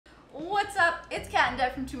what's up? It's Kat and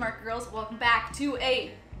Deb from Two Market Girls. Welcome back to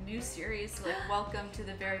a new series. Welcome to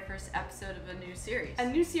the very first episode of a new series. A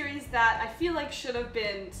new series that I feel like should have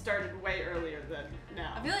been started way earlier than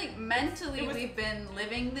now. I feel like mentally we've been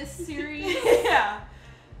living this series. Yeah.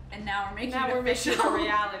 And now we're making it a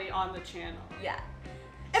reality on the channel. Yeah.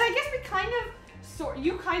 And I guess we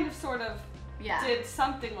you kind of sort of did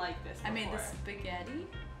something like this before. I made the spaghetti.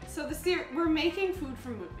 So we're making food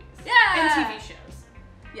from movies. Yeah. And TV shows.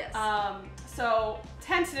 Yes. So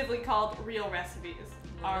tentatively called Real Recipes.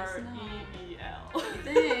 R-E-E-L.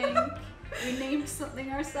 Dang. We named something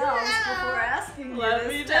ourselves before asking you Let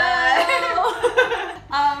this me time. know.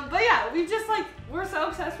 But yeah, we're so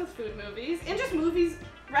obsessed with food movies and just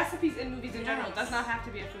recipes in movies in general. It does not have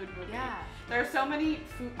to be a food movie. Yeah. There are so many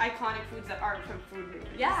iconic foods that aren't from food movies.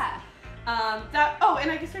 Yeah. And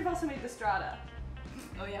I guess we've also made the Strata.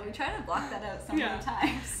 Oh yeah, we try to block that out so many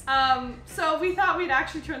times. So we thought we'd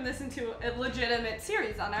actually turn this into a legitimate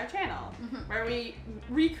series on our channel, where we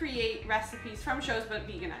recreate recipes from shows but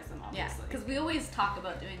veganize them, obviously. Yeah, because we always talk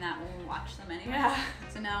about doing that when we watch them anyway. Yeah.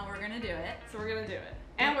 So now we're gonna do it.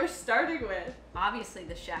 And we're starting with, obviously,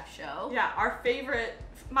 the Chef Show. yeah,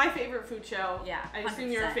 my favorite food show. Yeah, I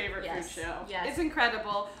assume your favorite food show. Yes. It's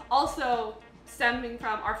incredible. Also stemming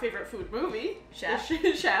from our favorite food movie, Chef.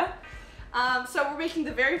 Chef. So we're making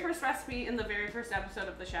the very first recipe in the very first episode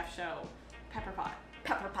of the Chef Show, pepper pot.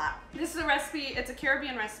 Pepper pot. This is a recipe, it's a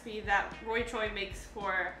Caribbean recipe that Roy Choi and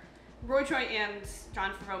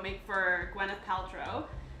Jon Favreau make for Gwyneth Paltrow,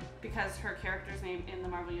 because her character's name in the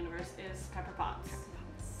Marvel Universe is Pepper Potts.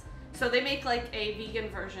 So they make like a vegan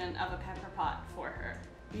version of a pepper pot for her.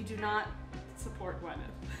 We do not support Gwyneth.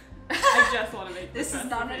 I just want to make this This is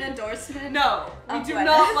not an endorsement. No, we do Gwyneth.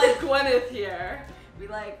 not like Gwyneth here. We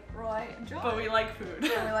like Roy and Joy. But we like food.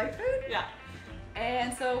 And we like food. Yeah.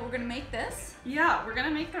 And so we're gonna make this. Yeah, we're gonna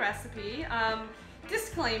make the recipe.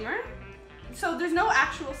 Disclaimer. So there's no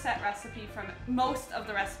actual set recipe from most of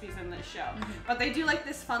the recipes in this show. But they do like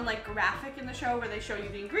this fun like graphic in the show where they show you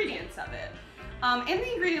the ingredients of it. And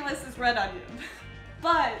the ingredient list is red onion.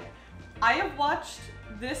 But I have watched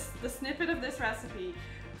the snippet of this recipe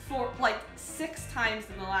for like 6 times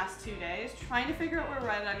in the last 2 days, trying to figure out where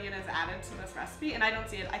red onion is added to this recipe, and I don't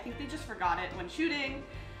see it. I think they just forgot it when shooting,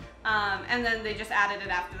 and then they just added it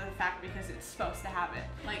after the fact because it's supposed to have it.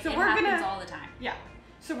 Like, so it we're happens gonna, all the time. Yeah.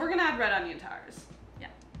 So we're gonna add red onion to ours.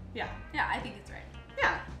 Yeah. Yeah. Yeah, I think it's right.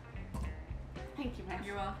 Yeah. Thank you, ma'am.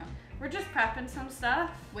 You're welcome. We're just prepping some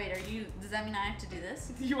stuff. Wait, does that mean I have to do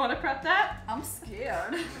this? Do you want to prep that? I'm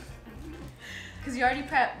scared. Because you already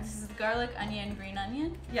prepped. This is garlic, onion, green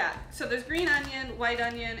onion. Yeah, so there's green onion, white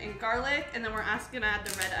onion, and garlic, and then we're also gonna add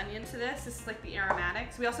the red onion to this. This is like the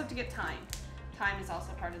aromatics. We also have to get thyme. Thyme is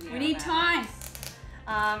also part of the aromatics. We need thyme.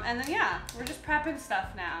 And then yeah, we're just prepping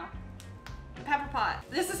stuff now. The pepper pot.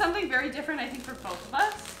 This is something very different, I think, for both of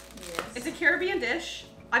us. Yes. It's a Caribbean dish.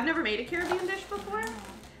 I've never made a Caribbean dish before.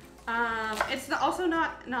 It's also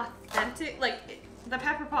not an authentic, the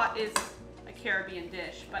pepper pot is a Caribbean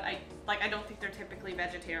dish, but I don't think they're typically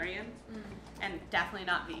vegetarian, and definitely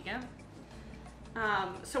not vegan.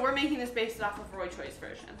 So we're making this based off of Roy Choi's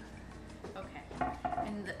version. Okay.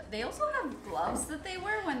 And they also have gloves that they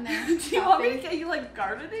wear when they're Do you want me to get you like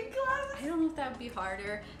gardening gloves? I don't know if that would be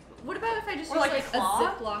harder. What about if I just Or use like like a a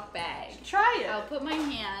claw? Ziploc bag? Try it. I'll put my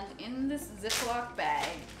hand in this Ziploc bag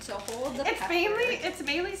to hold the pepper. It's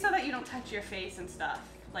mainly so that you don't touch your face and stuff.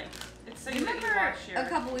 Like, it's so you Remember wash your... a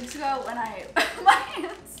couple weeks ago when my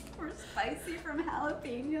hands were spicy from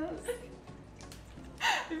jalapenos?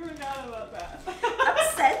 I forgot about that. I'm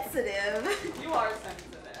sensitive. You are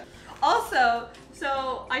sensitive. Also,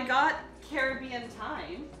 so I got Caribbean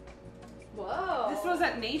thyme. Whoa. This was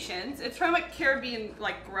at Nations. It's from a Caribbean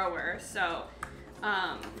grower, so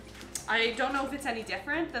I don't know if it's any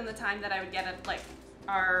different than the thyme that I would get at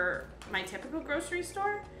my typical grocery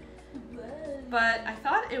store. But I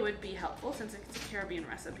thought it would be helpful since it's a Caribbean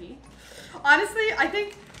recipe. Honestly, I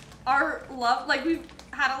think our love, we've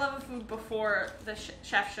had a love of food before the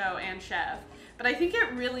Chef Show and Chef, but I think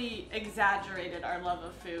it really exaggerated our love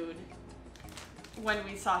of food when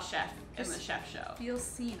we saw Chef in the Chef Show. Feels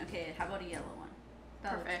seen. Okay, how about a yellow one?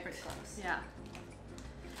 That looks Perfect. pretty close. Yeah.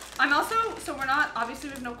 I'm also, so we're not, obviously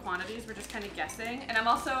there's no quantities, we're just kind of guessing, and I'm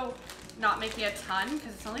also not making a ton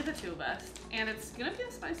because it's only the 2 of us, and it's gonna be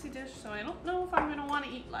a spicy dish, so I don't know if I'm gonna want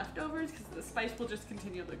to eat leftovers because the spice will just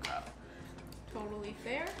continue to grow. Totally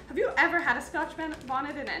fair. Have you ever had a Scotch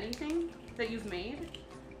bonnet in anything that you've made?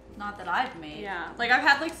 Not that I've made. Yeah, I've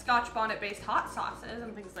had Scotch bonnet based hot sauces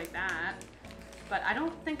and things like that, but I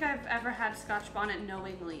don't think I've ever had Scotch bonnet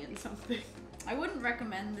knowingly in something. I wouldn't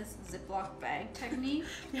recommend this Ziploc bag technique.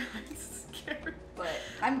 Yeah, it's scary. But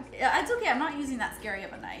it's okay. I'm not using that scary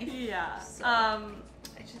of a knife. Yeah. So,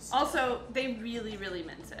 Also, they really, really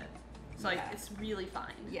mince it. So like, Yeah. it's really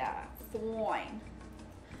fine. Yeah, fine.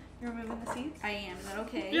 You're removing the seeds? I am. Is that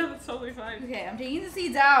okay? Yeah, that's totally fine. Okay, I'm taking the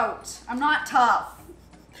seeds out. I'm not tough.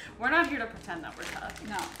 We're not here to pretend that we're tough.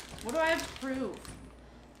 No. What do I have to prove?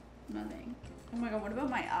 Nothing. Oh my god, what about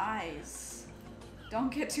my eyes?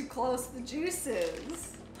 Don't get too close to the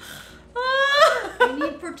juices. I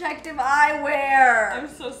need protective eyewear. I'm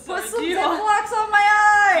so sorry. Put some Do you Ziplocs on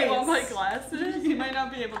my eyes. you want my glasses? You might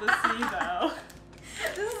not be able to see though.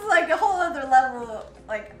 This is like a whole other level.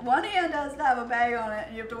 Like, one hand has to have a bag on it,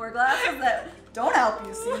 and you have to wear glasses that don't help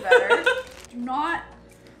you see better. Do not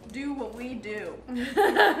do what we do.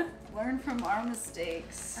 Learn from our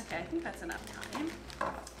mistakes. Okay, I think that's enough time.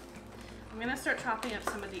 I'm gonna start chopping up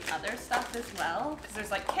some of the other stuff as well, because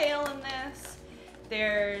there's like kale in this.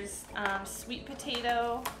 There's sweet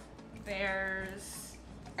potato. There's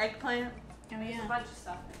eggplant. Oh There's yeah. a bunch of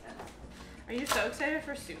stuff in it. Are you so excited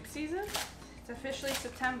for soup season? It's officially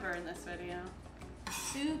September in this video.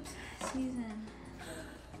 Soup season.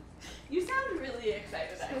 You sound really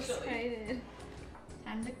excited, So actually. excited.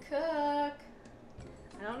 Time to cook.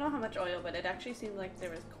 I don't know how much oil, but it actually seemed like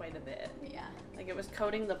there was quite a bit. Yeah. Like it was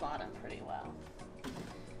coating the bottom pretty well.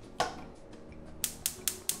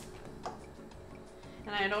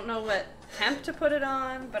 And I don't know what temp to put it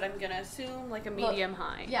on, but I'm gonna assume like a medium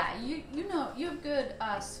high. Yeah, you know, you have good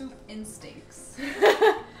soup instincts.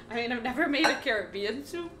 I mean, I've never made a Caribbean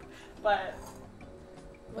soup, but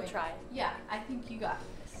we'll Wait. try. Yeah, I think you got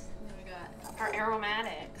this. What do we got? Our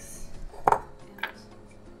aromatics. And our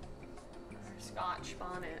scotch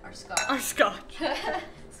bonnet. Our scotch. Our scotch.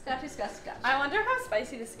 Scotchy scotch scotch. I wonder how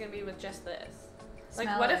spicy this is gonna be with just this. Like,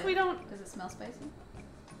 Smell what it. if we don't? Does it smell spicy?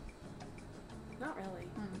 Not really.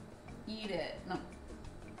 Eat it. No.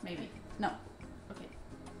 Maybe. No. Okay.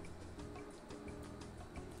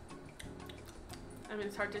 I mean,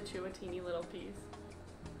 it's hard to chew a teeny little piece.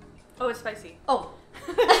 Oh, it's spicy. Oh.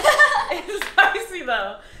 It's spicy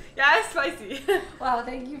though. Yeah, it's spicy. Wow,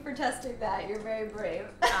 thank you for testing that. You're very brave.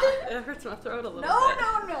 It hurts my throat a little No, bit.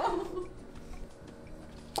 no.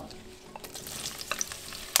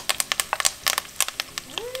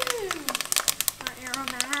 Our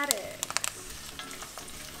aromatics.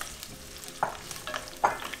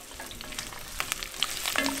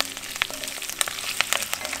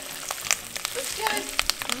 Looks good.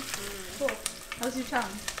 Cool. How's your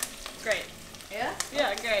tongue? Great. Yeah?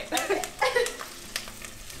 Yeah, great. Okay.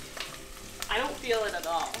 I don't feel it at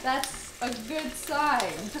all. That's a good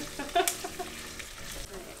sign.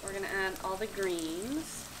 Alright, we're gonna add all the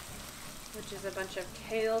greens, which is a bunch of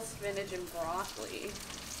kale, spinach, and broccoli.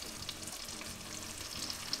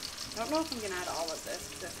 I don't know if I'm gonna add all of this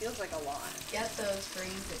because it feels like a lot. Get those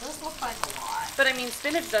greens. It does look like a lot. But I mean,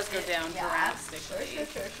 spinach does go down Yeah, drastically.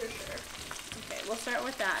 Sure. Okay, we'll start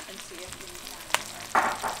with that and see if we can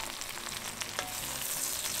add more.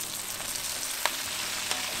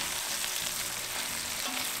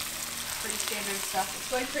 Pretty standard stuff.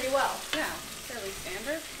 It's going pretty well. Yeah, fairly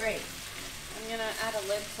standard. Great. I'm gonna add a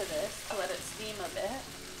lid to this to let it steam a bit.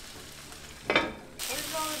 Where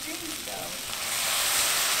did all the greens go?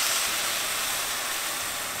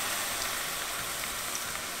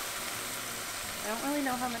 I don't really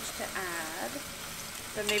know how much to add,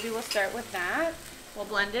 but maybe we'll start with that. We'll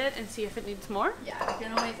blend it and see if it needs more. Yeah, we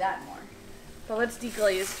can always add more. But let's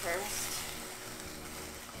deglaze first.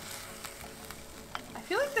 I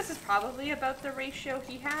feel like this is probably about the ratio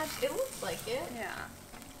he had. It looks like it. Yeah.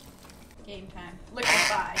 Game time.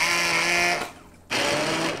 Liquefy.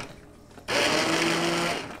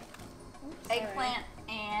 Eggplant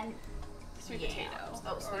and Sweet yams. potato.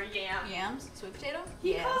 Oh, or sweet yam. yams. Sweet potato?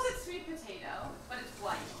 He Yes. calls it sweet potato, but it's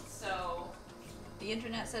white, so The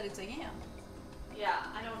internet said it's a yam. yeah,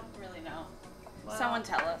 I don't really know. Well, Someone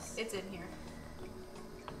tell us. It's in here.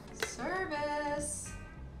 Service.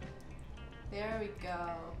 There we go.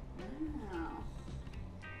 Wow.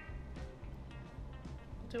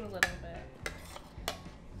 Do a little bit.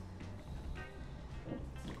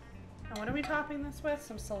 And what are we topping this with?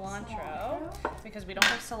 Some cilantro. Because we don't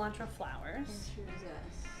have cilantro flowers. Introduce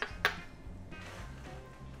us.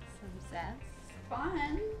 Some zest.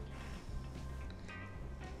 Fun.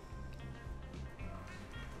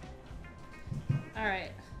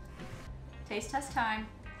 Alright. Taste test time.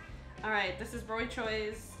 Alright, this is Roy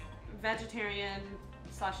Choi's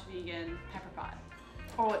vegetarian/vegan pepper pot.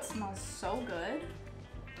 Oh, it smells so good.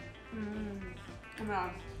 Oh my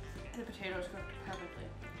god. The potatoes cooked perfectly.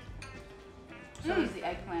 So is the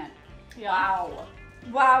eggplant. Yeah. Wow.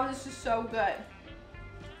 Wow, this is so good.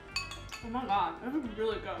 Oh my god, this is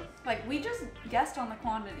really good. Like, we just guessed on the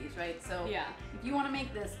quantities, right? So Yeah. if you want to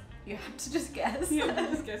make this, you have to just guess. Yeah,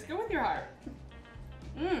 just guess. Go with your heart.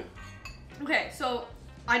 Okay, so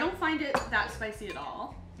I don't find it that spicy at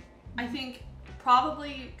all. I think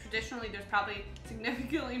probably traditionally there's probably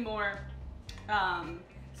significantly more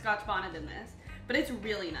Scotch bonnet in this, but it's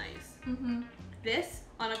really nice. Mm-hmm. This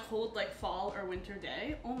on a cold like fall or winter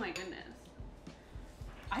day, oh my goodness.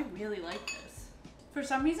 I really like this. For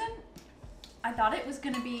some reason, I thought it was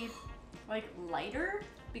gonna be like lighter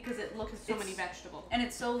because it looks So many vegetables. and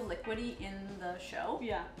it's so liquidy in the show,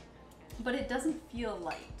 Yeah. but it doesn't feel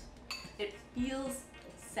light. It feels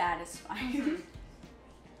satisfying.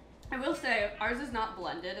 I will say ours is not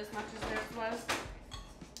blended as much as theirs was.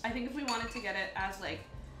 I think if we wanted to get it as like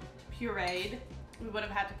pureed, we would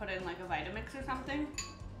have had to put it in like a Vitamix or something.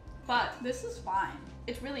 But This is fine.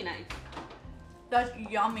 it's really nice. That's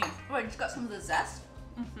yummy. Oh, I just got some of the zest.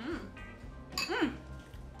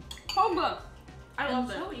 Oh, good. I love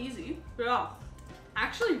And it. so easy. Yeah.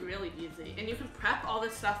 Actually really easy. And you can prep all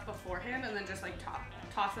this stuff beforehand and then just like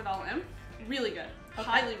toss it all in. Really good. Okay.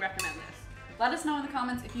 Highly recommend this. Let us know in the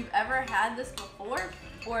comments if you've ever had this before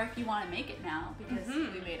or if you want to make it now because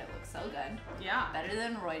we made it look so good. Yeah. Better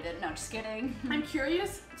than Roy did. No, just kidding. I'm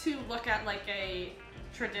curious to look at like a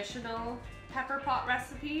traditional pepper pot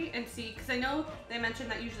recipe and see, because I know they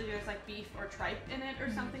mentioned that usually there's like beef or tripe in it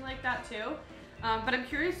or something like that too. But I'm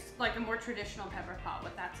curious, like a more traditional pepper pot,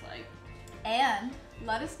 what that's like. And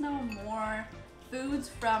let us know more foods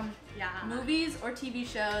from Yeah. movies or TV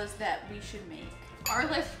shows that we should make. Our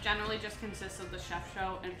list generally just consists of the chef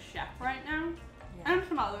show and chef right now, Yeah. and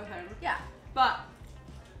some other things. Yeah. But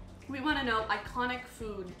we want to know iconic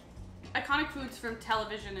foods from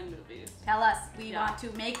television and movies. Tell us. We Yeah. want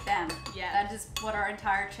to make them. Yes. That is what our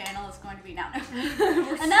entire channel is going to be now.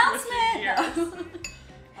 We're Announcement! switching gears.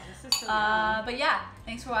 Oh, this is so yummy. But yeah,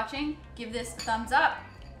 thanks for watching. Give this a thumbs up.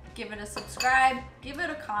 Give it a subscribe. Give it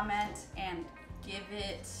a comment. And give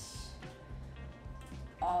it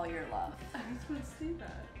all your love. I was gonna say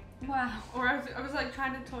that. Wow. Or I was like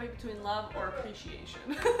trying to toy between love or appreciation.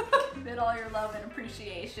 Give it all your love and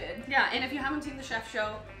appreciation. Yeah, and if you haven't seen the chef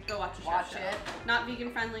show, go watch the Watch chef show. it. Not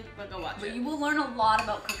vegan friendly, but go watch But it. you will learn a lot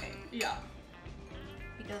about cooking. Yeah.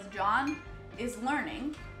 Because John is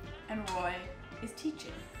learning and Roy is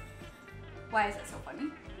teaching. Why is that so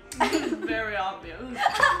funny? This is very obvious.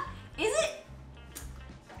 Is it?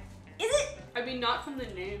 Is it? I mean, not from the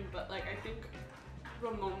name, but like I think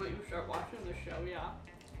the moment you start watching the show, yeah.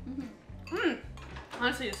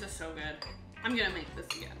 Honestly, this is so good. I'm gonna make this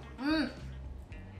again.